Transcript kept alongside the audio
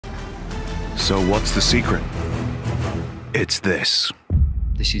So what's the secret? It's this.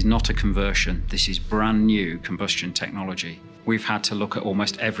 This is not a conversion. This is brand new combustion technology. We've had to look at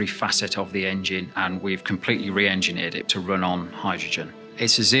almost every facet of the engine, and we've completely re-engineered it to run on hydrogen.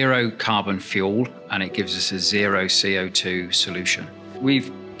 It's a zero carbon fuel, and it gives us a zero CO2 solution.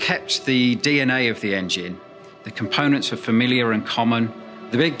 We've kept the DNA of the engine. The components are familiar and common.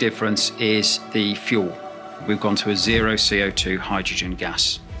 The big difference is the fuel. We've gone to a zero CO2 hydrogen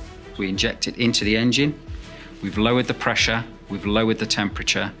gas. We inject it into the engine. We've lowered the pressure, we've lowered the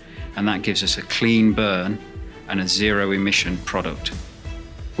temperature, and that gives us a clean burn and a zero emission product.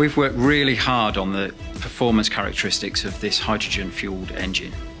 We've worked really hard on the performance characteristics of this hydrogen fueled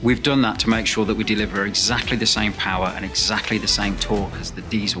engine. We've done that to make sure that we deliver exactly the same power and exactly the same torque as the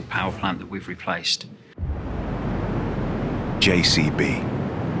diesel power plant that we've replaced.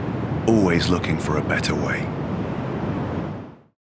 JCB. Always looking for a better way.